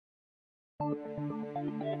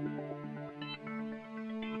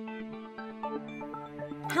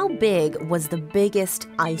How big was the biggest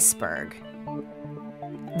iceberg?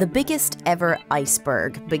 The biggest ever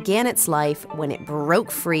iceberg began its life when it broke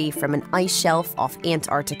free from an ice shelf off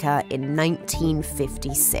Antarctica in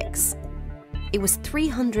 1956. It was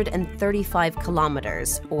 335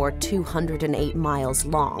 kilometers, or 208 miles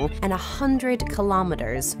long, and 100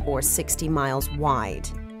 kilometers, or 60 miles wide.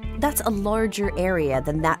 That's a larger area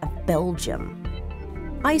than that of Belgium.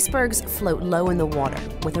 Icebergs float low in the water,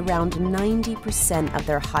 with around 90% of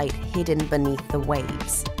their height hidden beneath the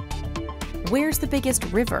waves. Where's the biggest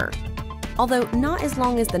river? Although not as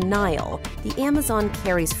long as the Nile, the Amazon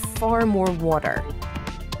carries far more water.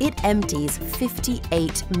 It empties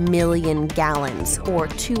 58 million gallons, or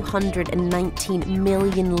 219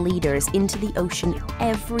 million liters, into the ocean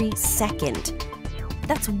every second.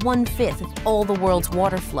 That's 1/5 of all the world's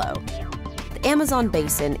water flow. The Amazon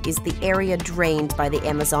basin is the area drained by the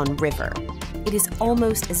Amazon River. It is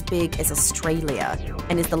almost as big as Australia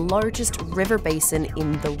and is the largest river basin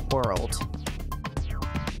in the world.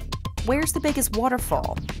 Where's the biggest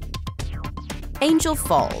waterfall? Angel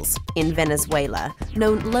Falls in Venezuela,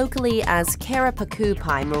 known locally as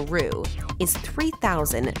Carapacupai Maru, is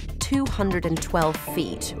 3,212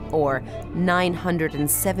 feet, or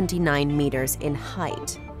 979 meters in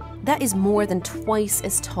height. That is more than twice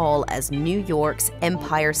as tall as New York's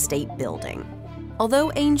Empire State Building.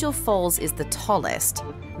 Although Angel Falls is the tallest,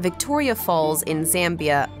 Victoria Falls in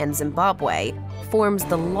Zambia and Zimbabwe forms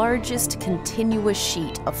the largest continuous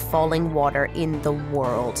sheet of falling water in the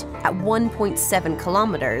world, at 1.7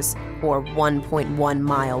 kilometers, or 1.1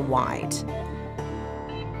 mile wide.